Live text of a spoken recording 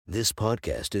This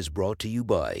podcast is brought to you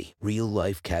by Real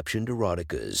Life Captioned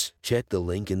Eroticas. Check the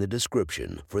link in the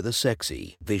description for the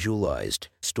sexy, visualized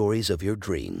stories of your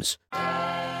dreams.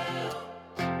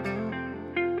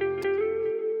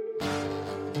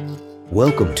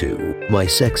 Welcome to My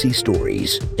Sexy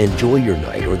Stories. Enjoy your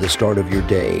night or the start of your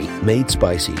day, made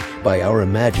spicy by our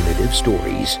imaginative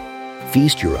stories.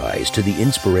 Feast your eyes to the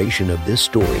inspiration of this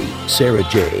story, Sarah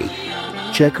J.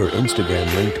 Check her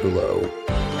Instagram linked below.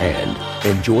 And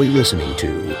enjoy listening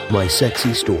to My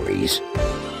Sexy Stories.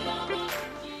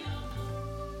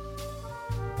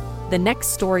 The next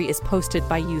story is posted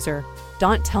by user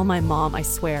Don't Tell My Mom I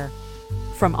Swear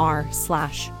from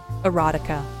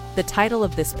r/erotica. The title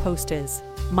of this post is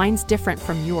Mine's Different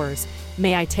from Yours.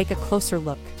 May I take a closer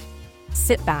look?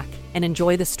 Sit back and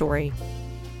enjoy the story.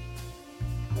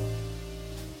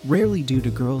 Rarely do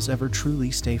girls ever truly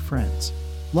stay friends.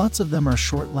 Lots of them are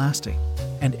short-lasting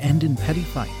and end in petty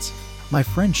fights. My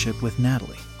friendship with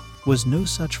Natalie was no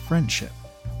such friendship.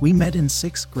 We met in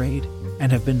 6th grade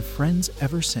and have been friends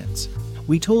ever since.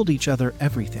 We told each other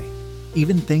everything,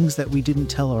 even things that we didn't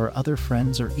tell our other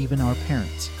friends or even our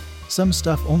parents. Some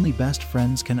stuff only best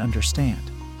friends can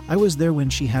understand. I was there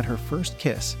when she had her first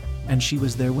kiss, and she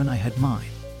was there when I had mine.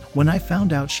 When I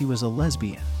found out she was a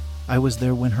lesbian, I was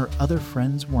there when her other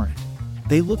friends weren't.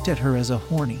 They looked at her as a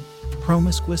horny,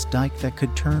 promiscuous dyke that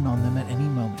could turn on them at any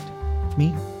moment.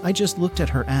 Me, I just looked at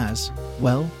her as,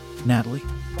 well, Natalie,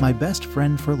 my best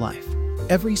friend for life.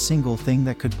 Every single thing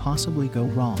that could possibly go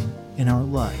wrong in our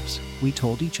lives, we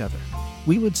told each other.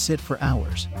 We would sit for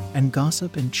hours and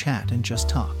gossip and chat and just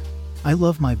talk. I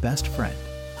love my best friend.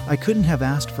 I couldn't have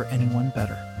asked for anyone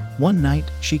better. One night,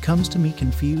 she comes to me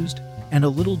confused and a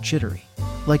little jittery,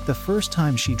 like the first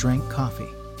time she drank coffee,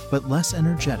 but less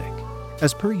energetic.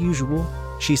 As per usual,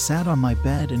 she sat on my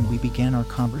bed and we began our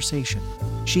conversation.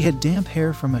 She had damp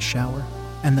hair from a shower,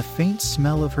 and the faint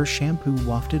smell of her shampoo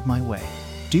wafted my way.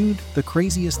 Dude, the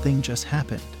craziest thing just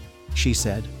happened, she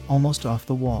said, almost off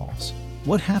the walls.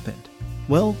 What happened?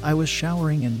 Well, I was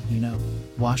showering and,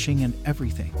 washing and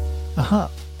everything.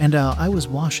 And I was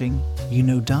washing,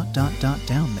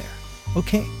 down there.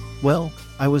 Okay, well,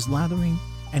 I was lathering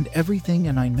and everything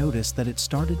and I noticed that it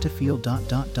started to feel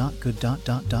good.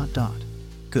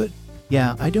 Good.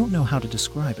 Yeah, I don't know how to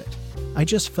describe it. I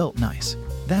just felt nice.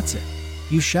 That's it.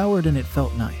 You showered and it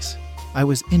felt nice. I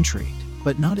was intrigued,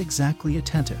 but not exactly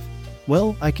attentive.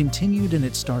 Well, I continued and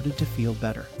it started to feel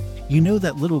better. You know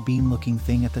that little bean-looking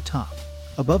thing at the top,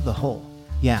 above the hole?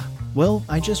 Yeah, well,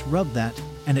 I just rubbed that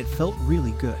and it felt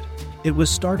really good. It was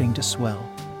starting to swell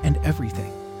and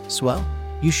everything. Swell?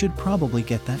 You should probably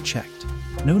get that checked.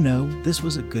 No, this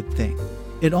was a good thing.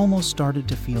 It almost started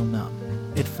to feel numb.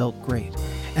 It felt great.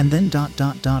 And then ...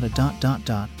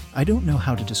 I don't know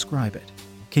how to describe it.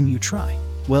 Can you try?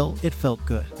 Well, it felt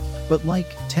good, but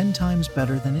like 10 times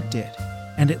better than it did.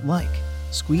 And it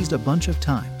squeezed a bunch of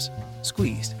times.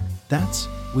 Squeezed. That's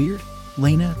weird.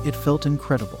 Lena, it felt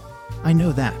incredible. I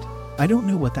know that. I don't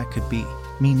know what that could be.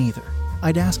 Me neither.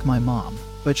 I'd ask my mom,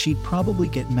 but she'd probably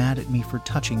get mad at me for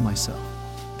touching myself.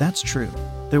 That's true.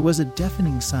 There was a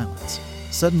deafening silence.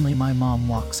 Suddenly my mom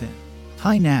walks in.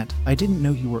 Hi Nat, I didn't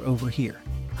know you were over here.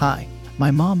 Hi. My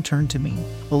mom turned to me.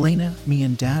 Elena, me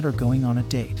and Dad are going on a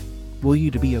date. Will you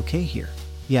be okay here?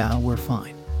 Yeah, we're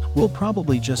fine. We'll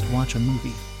probably just watch a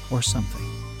movie or something.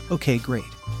 Okay, great.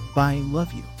 Bye,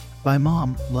 love you. Bye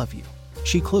Mom, love you.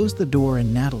 She closed the door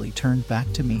and Natalie turned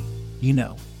back to me.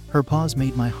 Her pause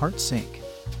made my heart sink.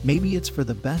 Maybe it's for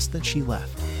the best that she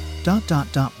left.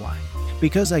 Why?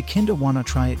 Because I kinda wanna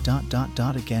try it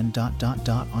again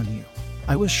on you.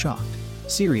 I was shocked.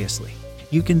 Seriously.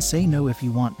 You can say no if you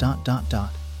want ...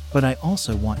 but I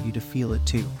also want you to feel it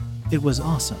too. It was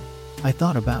awesome. I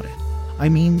thought about it. I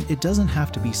mean, it doesn't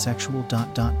have to be sexual ...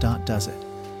 does it?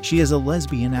 She is a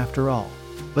lesbian after all.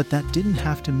 But that didn't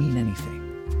have to mean anything.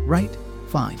 Right?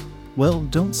 Fine. Well,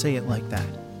 don't say it like that.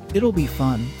 It'll be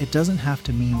fun, it doesn't have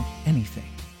to mean anything.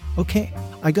 Okay.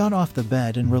 I got off the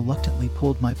bed and reluctantly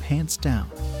pulled my pants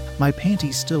down. My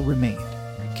panties still remained.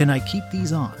 Can I keep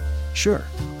these on? Sure.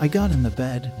 I got in the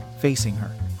bed, facing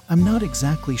her. I'm not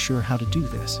exactly sure how to do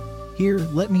this. Here,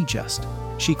 let me just.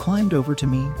 She climbed over to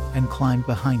me and climbed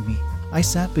behind me. I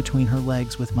sat between her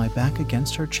legs with my back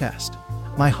against her chest.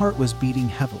 My heart was beating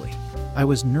heavily. I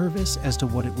was nervous as to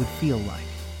what it would feel like.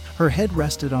 Her head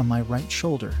rested on my right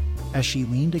shoulder as she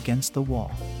leaned against the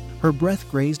wall. Her breath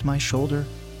grazed my shoulder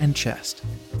and chest.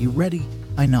 You ready?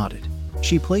 I nodded.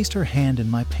 She placed her hand in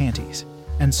my panties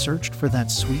and searched for that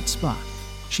sweet spot.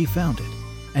 She found it.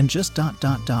 And just ...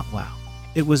 wow.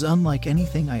 It was unlike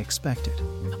anything I expected.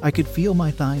 I could feel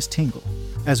my thighs tingle,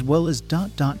 as well as ...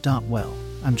 well.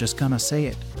 I'm just gonna say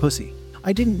it, pussy.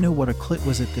 I didn't know what a clit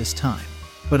was at this time,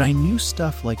 but I knew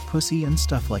stuff like pussy and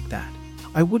stuff like that.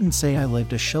 I wouldn't say I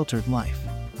lived a sheltered life.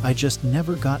 I just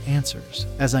never got answers,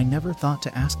 as I never thought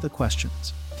to ask the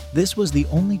questions. This was the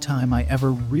only time I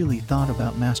ever really thought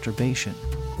about masturbation,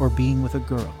 or being with a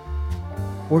girl,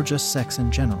 or just sex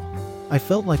in general. I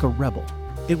felt like a rebel.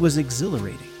 It was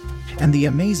exhilarating, and the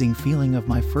amazing feeling of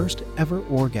my first ever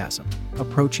orgasm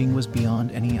approaching was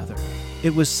beyond any other.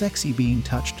 It was sexy being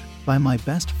touched by my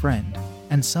best friend,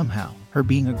 and somehow, her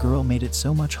being a girl made it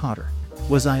so much hotter.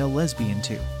 Was I a lesbian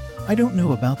too? I don't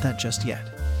know about that just yet.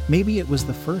 Maybe it was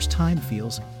the first time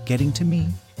feels getting to me.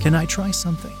 Can I try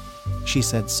something? She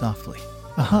said softly.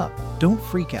 Don't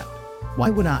freak out. Why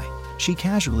would I? She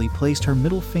casually placed her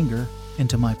middle finger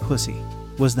into my pussy.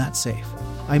 Was that safe?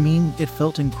 I mean, it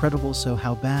felt incredible, so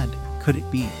how bad could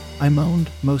it be? I moaned,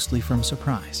 mostly from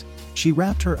surprise. She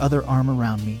wrapped her other arm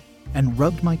around me and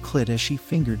rubbed my clit as she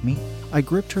fingered me. I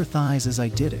gripped her thighs as I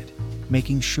did it,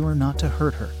 making sure not to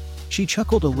hurt her. She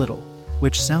chuckled a little,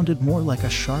 which sounded more like a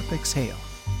sharp exhale.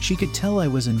 She could tell I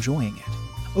was enjoying it.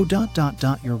 Oh,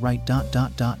 you're right,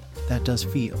 that does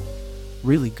feel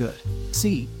really good.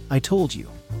 See, I told you,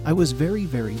 I was very,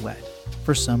 very wet,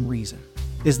 for some reason.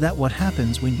 Is that what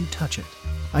happens when you touch it?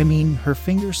 I mean, her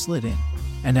finger slid in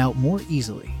and out more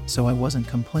easily, so I wasn't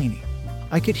complaining.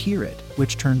 I could hear it,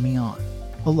 which turned me on.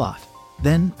 A lot.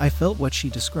 Then, I felt what she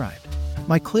described.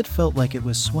 My clit felt like it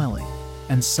was swelling,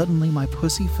 and suddenly my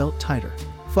pussy felt tighter.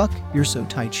 Fuck, you're so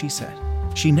tight, she said.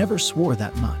 She never swore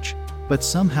that much, but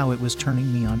somehow it was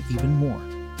turning me on even more.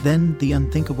 Then, the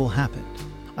unthinkable happened.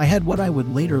 I had what I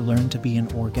would later learn to be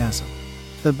an orgasm.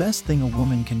 The best thing a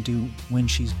woman can do when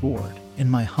she's bored, in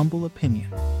my humble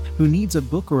opinion. Who needs a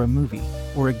book or a movie,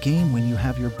 or a game when you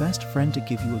have your best friend to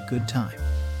give you a good time?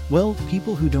 Well,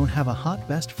 people who don't have a hot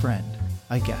best friend,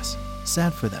 I guess.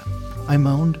 Sad for them. I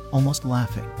moaned, almost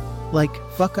laughing. Like,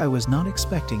 fuck, I was not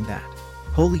expecting that.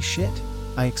 Holy shit,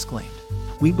 I exclaimed.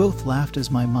 We both laughed as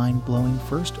my mind-blowing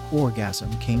first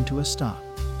orgasm came to a stop.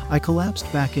 I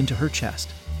collapsed back into her chest.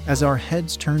 As our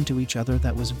heads turned to each other.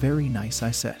 That was very nice,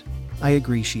 I said. I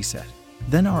agree, she said.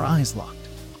 Then our eyes locked.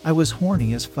 I was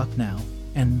horny as fuck now,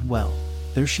 and well,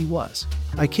 there she was.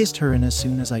 I kissed her, and as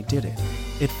soon as I did it,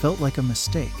 it felt like a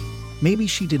mistake. Maybe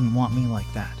she didn't want me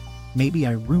like that. Maybe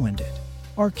I ruined it.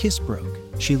 Our kiss broke.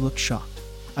 She looked shocked.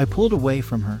 I pulled away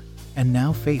from her, and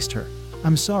now faced her.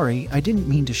 I'm sorry, I didn't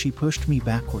mean to. She pushed me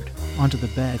backward onto the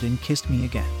bed and kissed me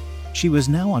again. She was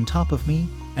now on top of me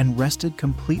and rested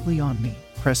completely on me,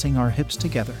 pressing our hips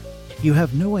together. You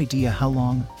have no idea how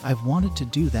long I've wanted to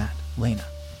do that, Lena.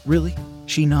 Really?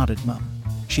 She nodded, Mum.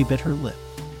 She bit her lip.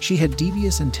 She had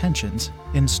devious intentions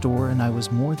in store, and I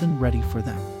was more than ready for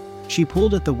them. She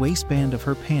pulled at the waistband of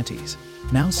her panties,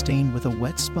 now stained with a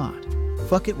wet spot.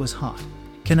 Fuck, it was hot.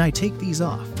 Can I take these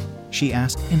off? She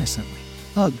asked innocently.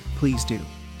 Ugh, please do.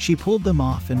 She pulled them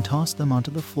off and tossed them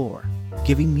onto the floor,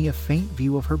 giving me a faint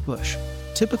view of her bush.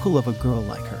 Typical of a girl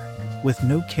like her, with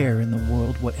no care in the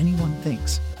world what anyone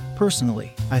thinks.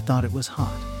 Personally, I thought it was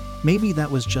hot. Maybe that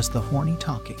was just the horny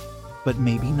talking, but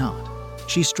maybe not.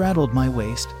 She straddled my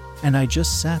waist, and I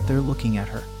just sat there looking at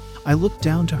her. I looked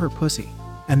down to her pussy,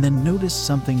 and then noticed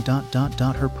something.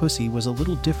 Her pussy was a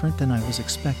little different than I was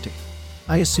expecting.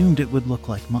 I assumed it would look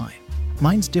like mine.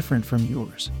 Mine's different from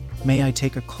yours. May I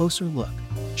take a closer look?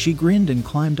 She grinned and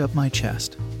climbed up my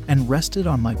chest and rested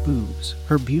on my boobs,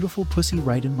 her beautiful pussy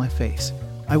right in my face.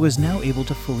 I was now able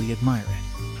to fully admire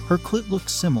it. Her clit looked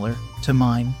similar to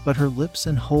mine, but her lips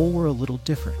and hole were a little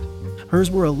different. Hers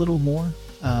were a little more,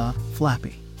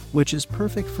 flappy, which is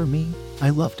perfect for me. I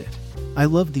loved it. I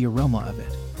loved the aroma of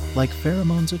it, like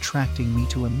pheromones attracting me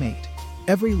to a mate.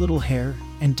 Every little hair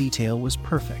and detail was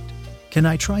perfect. Can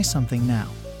I try something now?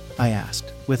 I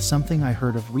asked, with something I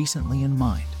heard of recently in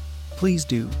mind. Please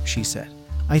do, she said.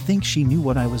 I think she knew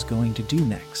what I was going to do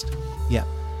next. Yep,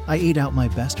 I ate out my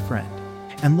best friend.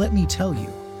 And let me tell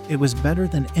you, it was better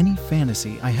than any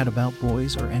fantasy I had about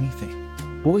boys or anything.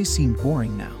 Boys seemed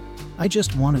boring now. I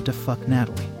just wanted to fuck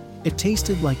Natalie. It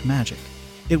tasted like magic.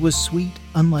 It was sweet,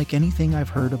 unlike anything I've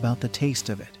heard about the taste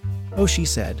of it. Oh, she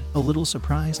said, a little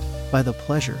surprised by the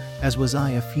pleasure, as was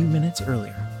I a few minutes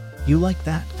earlier. You like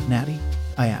that, Natty?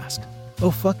 I asked. Oh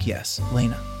fuck yes,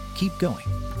 Lena. Keep going.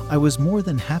 I was more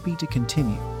than happy to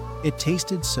continue. It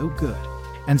tasted so good.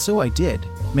 And so I did,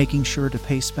 making sure to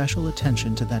pay special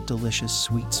attention to that delicious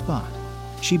sweet spot.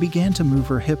 She began to move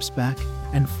her hips back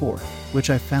and forth, which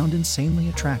I found insanely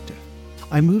attractive.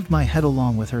 I moved my head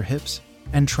along with her hips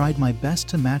and tried my best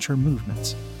to match her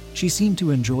movements. She seemed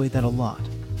to enjoy that a lot,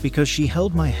 because she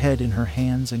held my head in her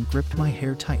hands and gripped my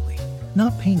hair tightly.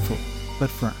 Not painful, but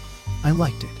firm. I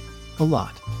liked it. A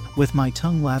lot. With my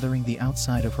tongue lathering the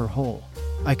outside of her hole,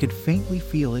 I could faintly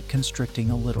feel it constricting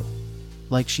a little,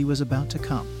 like she was about to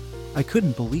come. I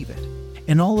couldn't believe it.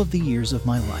 In all of the years of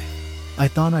my life, I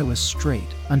thought I was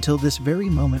straight until this very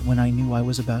moment when I knew I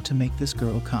was about to make this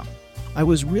girl come. I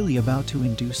was really about to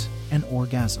induce an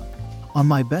orgasm on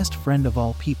my best friend of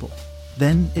all people.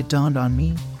 Then it dawned on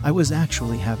me I was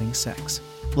actually having sex.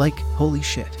 Like, holy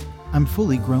shit, I'm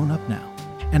fully grown up now.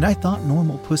 And I thought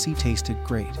normal pussy tasted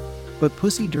great, but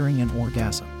pussy during an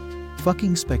orgasm,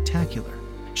 fucking spectacular.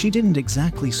 She didn't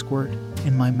exactly squirt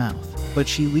in my mouth, but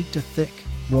she leaked a thick,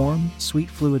 warm, sweet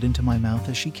fluid into my mouth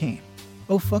as she came.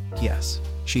 Oh fuck yes,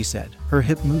 she said, her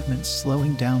hip movements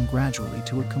slowing down gradually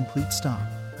to a complete stop.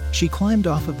 She climbed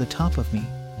off of the top of me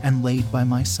and laid by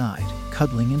my side,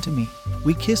 cuddling into me.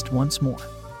 We kissed once more.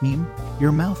 Neem,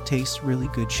 your mouth tastes really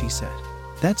good, she said.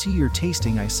 That's you you're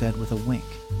tasting, I said with a wink.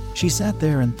 She sat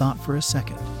there and thought for a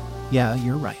second. Yeah,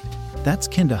 you're right. That's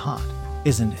kinda hot,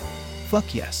 isn't it?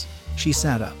 Fuck yes. She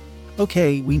sat up.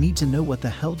 Okay, we need to know what the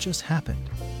hell just happened.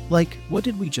 Like, what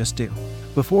did we just do?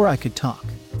 Before I could talk,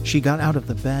 she got out of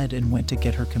the bed and went to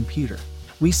get her computer.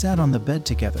 We sat on the bed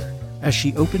together as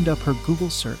she opened up her Google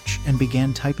search and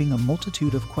began typing a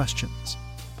multitude of questions.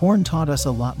 Porn taught us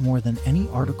a lot more than any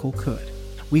article could.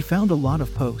 We found a lot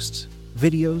of posts,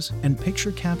 videos, and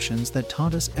picture captions that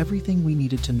taught us everything we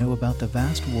needed to know about the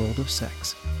vast world of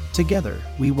sex. Together,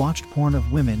 we watched porn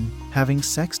of women having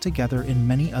sex together in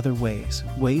many other ways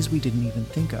we didn't even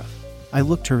think of. I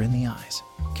looked her in the eyes.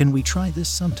 Can we try this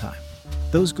sometime?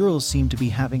 Those girls seem to be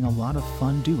having a lot of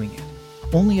fun doing it.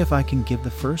 Only if I can give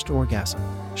the first orgasm,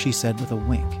 she said with a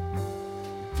wink.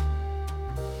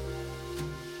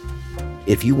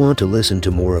 If you want to listen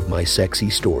to more of my sexy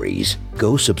stories,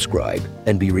 go subscribe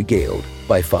and be regaled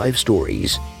by 5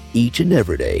 stories each and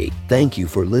every day. Thank you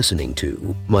for listening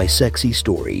to My Sexy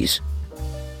Stories.